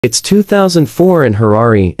It's 2004 and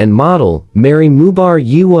Harare and model, Marry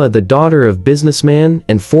Mubaiwa, the daughter of businessman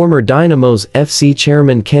and former Dynamo's FC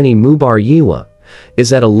chairman Kenny Mubayiwa,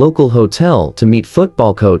 is at a local hotel to meet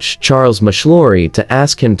football coach Charles Mashlori to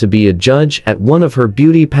ask him to be a judge at one of her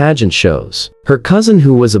beauty pageant shows. Her cousin,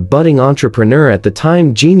 who was a budding entrepreneur at the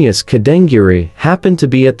time, genius Kadengure, happened to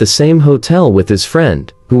be at the same hotel with his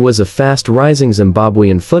friend, who was a fast-rising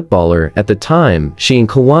Zimbabwean footballer at the time, Shingi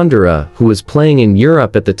Kawondera, who was playing in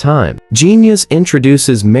Europe at the time. Genius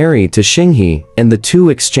introduces Marry to Shingi, and the two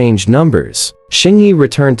exchanged numbers. Shingi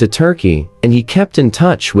returned to Turkey, and he kept in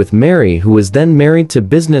touch with Marry, who was then married to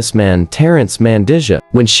businessman Terence Mandisha.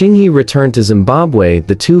 When Shingi returned to Zimbabwe,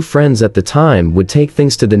 the two friends at the time would take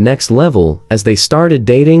things to the next level as they started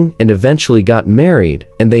dating and eventually got married,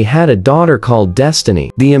 and they had a daughter called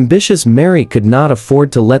Destiny. The ambitious Marry could not afford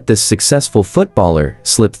to let this successful footballer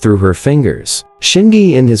slip through her fingers.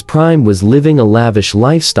 Shingi in his prime was living a lavish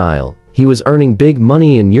lifestyle. He was earning big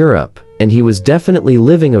money in Europe, and he was definitely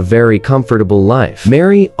living a very comfortable life.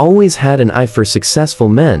 Marry always had an eye for successful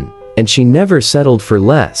men, and she never settled for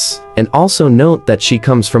less. And also note that she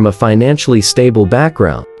comes from a financially stable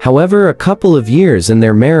background. However, a couple of years in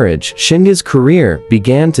their marriage, Shingi's career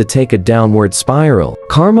began to take a downward spiral.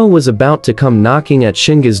 Karma was about to come knocking at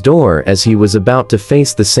Shingi's door, as he was about to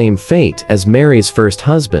face the same fate as Marry's first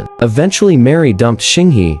husband. Eventually, Marry dumped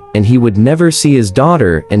Shingi, and he would never see his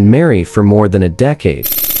daughter and Marry for more than a decade.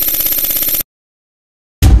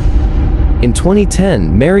 In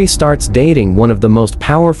 2010, Marry starts dating one of the most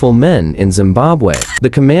powerful men in Zimbabwe. The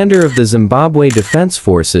commander of the Zimbabwe Defense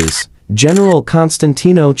Forces, General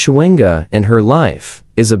Constantino Chiwenga, and her life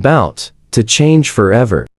is about to change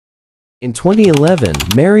forever. In 2011,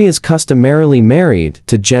 Marry is customarily married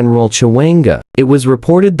to General Chiwenga. It was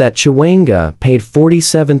reported that Chiwenga paid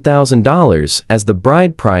 $47,000 as the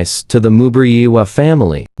bride price to the Mubayiwa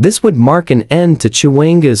family. This would mark an end to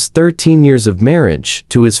Chiwenga's 13 years of marriage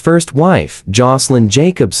to his first wife, Jocelyn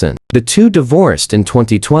Jacobson. The two divorced in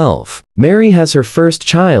 2012. Marry has her first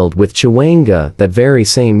child with Chiwenga that very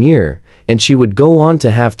same year, and she would go on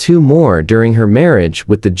to have two more during her marriage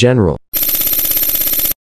with the general.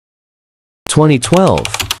 2012,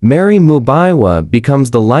 Marry Mubaiwa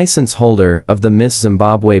becomes the license holder of the Miss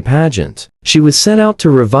Zimbabwe pageant. She was set out to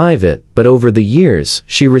revive it, but over the years,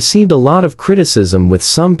 she received a lot of criticism, with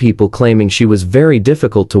some people claiming she was very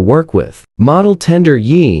difficult to work with. Model Tender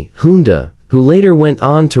Yi Hunda, who later went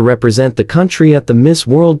on to represent the country at the Miss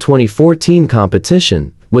World 2014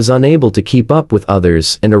 competition, was unable to keep up with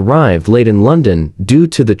others and arrived late in London due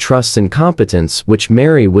to the trust's incompetence, which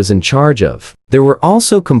Marry was in charge of. There were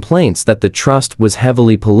also complaints that the trust was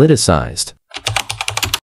heavily politicized.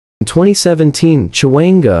 In 2017,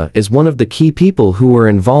 Chiwenga is one of the key people who were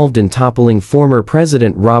involved in toppling former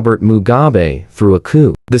President Robert Mugabe through a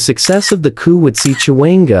coup. The success of the coup would see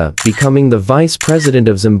Chiwenga becoming the vice president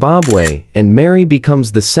of Zimbabwe, and Marry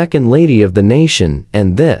becomes the second lady of the nation,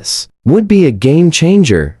 and this would be a game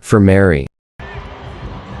changer for Marry.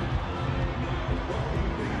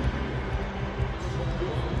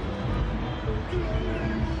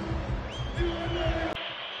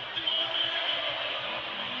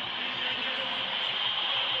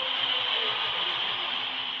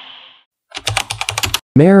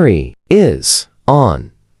 Marry is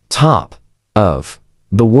on top of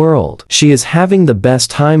the world. She is having the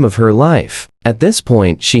best time of her life. At this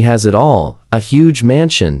point, she has it all: a huge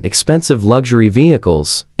mansion, expensive luxury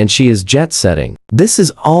vehicles, and she is jet-setting. This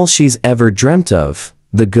is all she's ever dreamt of,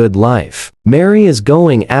 the good life. Marry is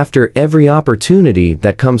going after every opportunity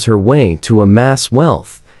that comes her way to amass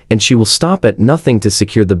wealth, and she will stop at nothing to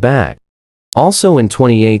secure the bag. Also in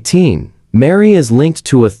 2018, Marry is linked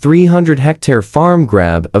to a 300-hectare farm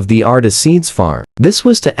grab of the Arda Seeds farm. This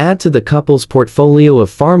was to add to the couple's portfolio of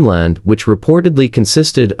farmland, which reportedly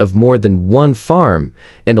consisted of more than one farm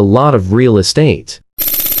and a lot of real estate.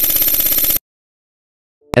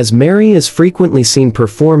 As Marry is frequently seen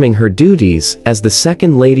performing her duties as the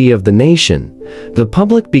second lady of the nation, the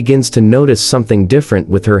public begins to notice something different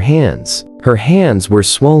with her hands. Her hands were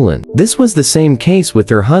swollen. This was the same case with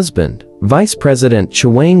her husband, Vice President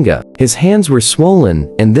Chiwenga. His hands were swollen,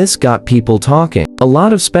 and this got people talking. A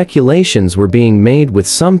lot of speculations were being made, with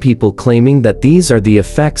some people claiming that these are the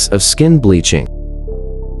effects of skin bleaching.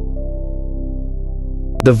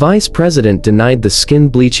 The vice president denied the skin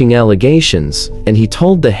bleaching allegations, and he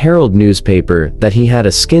told the Herald newspaper that he had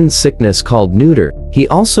a skin sickness called neuter. He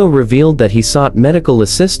also revealed that he sought medical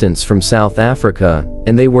assistance from South Africa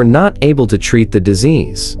and they were not able to treat the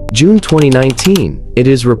disease. June 2019, it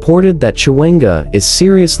is reported that Chiwenga is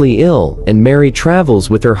seriously ill and Marry travels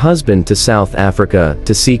with her husband to South Africa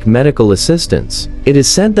to seek medical assistance. It is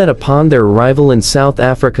said that upon their arrival in South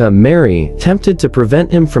Africa, Marry attempted to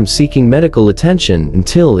prevent him from seeking medical attention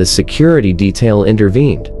until his security detail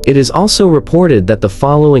intervened. It is also reported that the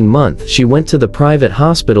following month she went to the private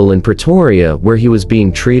hospital in Pretoria where he was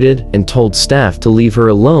being treated and told staff to leave her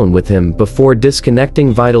alone with him before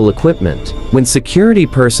disconnecting vital equipment. When security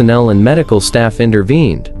personnel and medical staff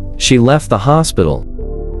intervened, she left the hospital.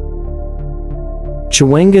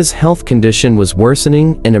 Chiwenga's health condition was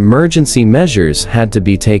worsening and emergency measures had to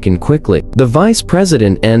be taken quickly. The vice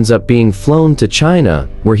president ends up being flown to China,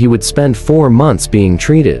 where he would spend 4 months being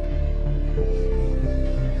treated.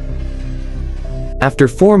 After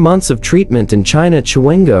 4 months of treatment in China,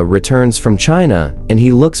 Chiwenga returns from China, and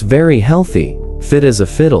he looks very healthy, fit as a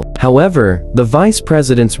fiddle. However, the vice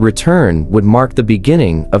president's return would mark the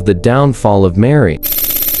beginning of the downfall of Marry.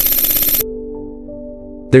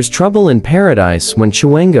 There's trouble in paradise when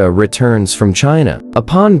Chiwenga returns from China.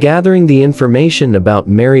 Upon gathering the information about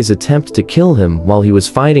Marry's attempt to kill him while he was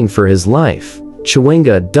fighting for his life,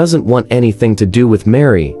 Chiwenga doesn't want anything to do with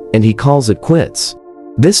Marry, and he calls it quits.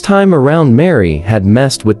 This time around, Marry had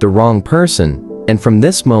messed with the wrong person, and from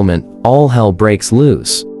this moment, all hell breaks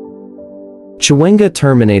loose. Chiwenga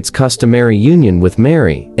terminates customary union with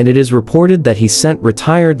Marry, and it is reported that he sent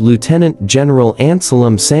retired Lieutenant General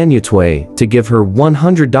Anselm Sanyutwe to give her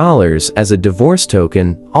 $100 as a divorce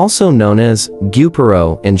token, also known as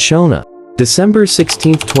Gupero and Shona. December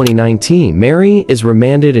 16, 2019, Marry is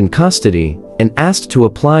remanded in custody and asked to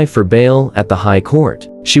apply for bail at the High Court.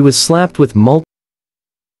 She was slapped with multiple